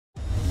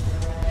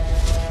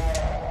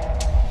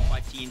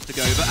to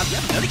go over. And we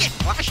have another game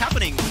clash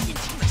happening between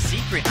Team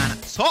Secret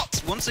and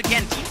Tots. Once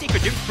again, Team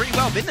Secret doing pretty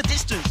well in the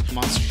distance.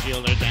 Monster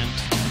Shielder down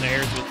to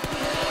players with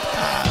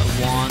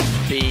one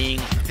being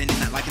Defending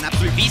that like an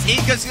absolute beast.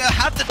 Here goes to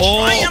have the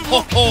triumph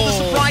for the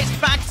surprise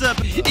factor.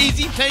 Is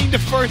he playing the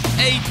first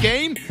 8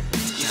 game?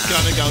 He's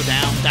gonna go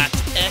down. That's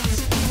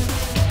X.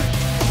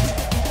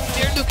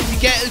 They're looking to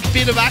get a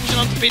bit of action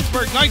on the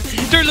Pittsburgh Knights.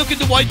 They're looking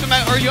to wipe them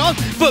out early on,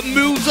 but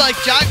moves like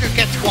Jagger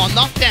gets one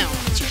knockdown.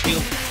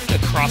 Shield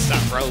across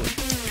that road.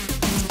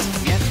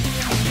 Again,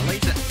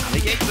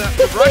 Alligator,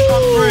 rush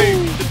on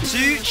through. The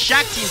two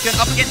Shaq teams going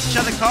up against each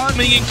other.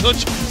 Coming in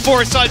clutch,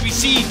 far side we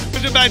see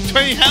with about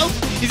 20 health.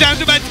 He's down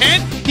to about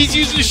 10. He's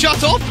using the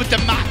shot off, but the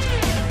map.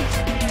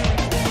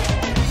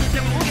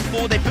 They're looking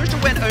for, they pushed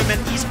away an Omen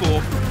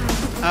eSport.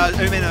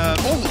 Omen,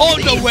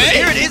 no way!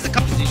 Here it is, the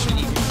position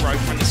even right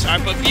from the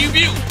start, but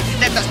view.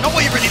 That's not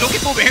what you're really looking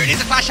for, but here it is,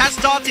 the clash has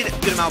started.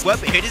 Good amount of work,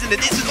 but here it is in the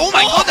distance. Oh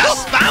my god, that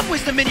spam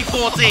was the mini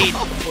 14!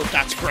 But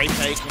that's great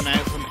play coming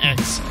out from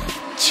X.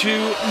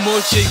 Too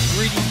much, they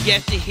really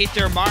get to hit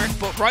their mark,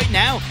 but right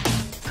now,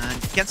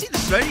 and you can see the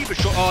slowly but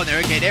sure. Oh,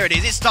 okay, there it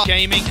is. It's stopped.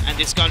 Gaming, and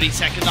it's going to be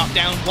second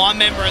knockdown. One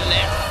member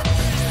left.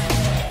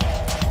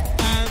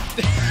 And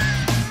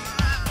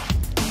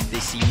they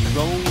see me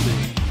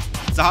rolling.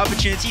 Zaha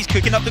opportunities,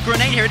 cooking up the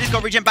grenade. Here it is,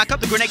 got regen back up.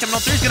 The grenade coming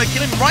on through is going to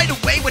kill him right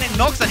away when it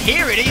knocks. And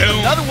here it is,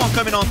 another one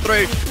coming on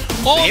through.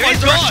 Oh here my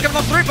is god! coming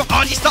on through, but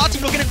RG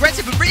starting looking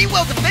aggressive, but really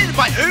well defended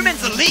by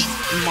Omen's Elite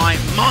in my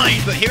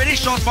mind. But here it is,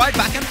 shots fired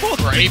back and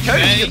forth. Great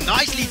play.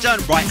 Nicely done.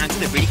 Right angle,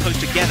 they're really close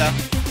together.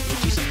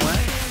 We'll do some work.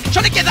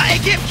 Trying to get that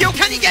AKM kill.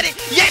 Can he get it?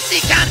 Yes,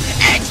 he can.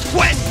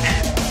 X-Quest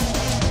F.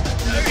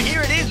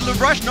 Here it is,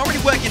 LaRush not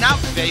really working out.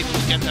 They're able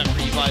to get that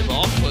revive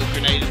off, but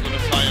grenade is going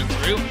to fly on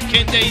through.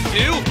 Can they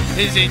do?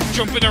 Is it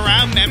jumping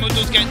around? Memo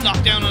does get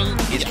knocked down.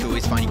 It's cool,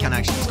 it's fine. He can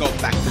actually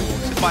sculpt back forward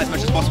to fight as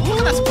much as possible. Look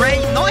at that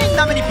spray, not hitting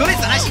that many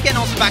bullets, and actually getting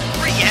also back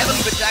pretty heavily,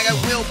 but Jagger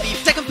will be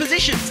second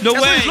position. No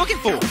That's way. what he's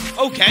looking for.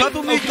 Okay.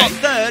 Purple Moon got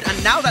third, and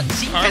now that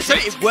Team Peso,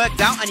 it worked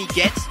out, and he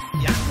gets.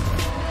 Yeah.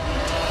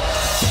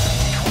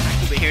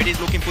 But here it is,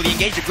 looking for the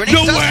engage. The grenade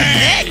No does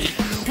way! connect.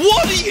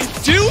 What are you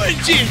doing,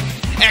 Jim?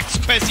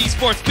 X-Quest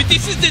Esports, but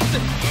this is the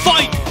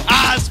fight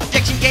as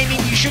Objection Gaming,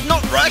 you should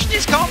not rush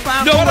this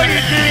compound. No what way. Are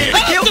you doing?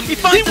 The kill, he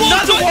finds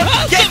another one.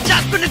 Get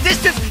Jasper in the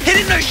distance,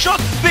 hitting those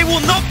shots, but it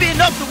will not be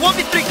enough. The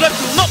 1v3 gloves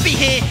will not be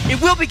here.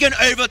 It will be going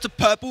over to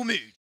Purple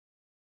Moon.